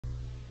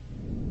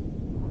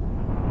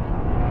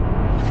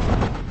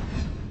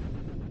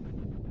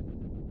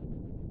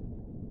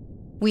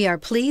We are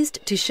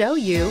pleased to show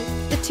you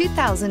the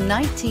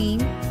 2019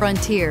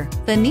 Frontier.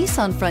 The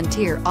Nissan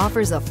Frontier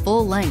offers a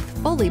full-length,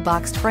 fully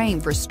boxed frame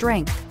for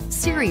strength,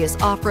 serious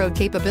off-road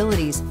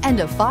capabilities, and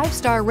a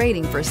 5-star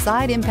rating for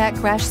side impact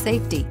crash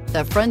safety.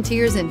 The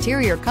Frontier's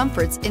interior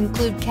comforts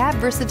include cab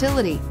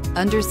versatility,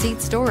 under-seat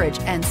storage,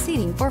 and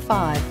seating for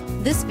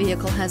 5. This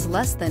vehicle has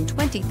less than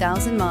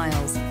 20,000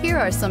 miles. Here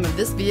are some of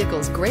this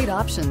vehicle's great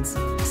options: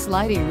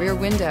 sliding rear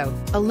window,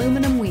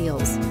 aluminum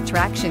wheels,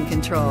 traction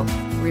control,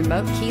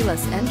 remote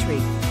keyless entry,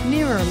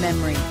 mirror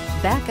memory,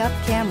 backup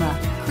camera,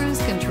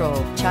 cruise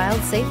control,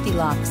 child safety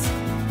locks,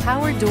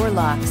 power door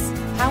locks,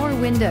 power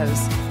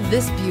windows.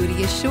 This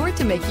beauty is sure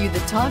to make you the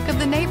talk of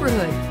the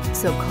neighborhood.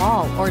 So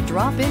call or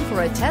drop in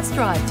for a test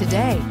drive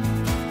today.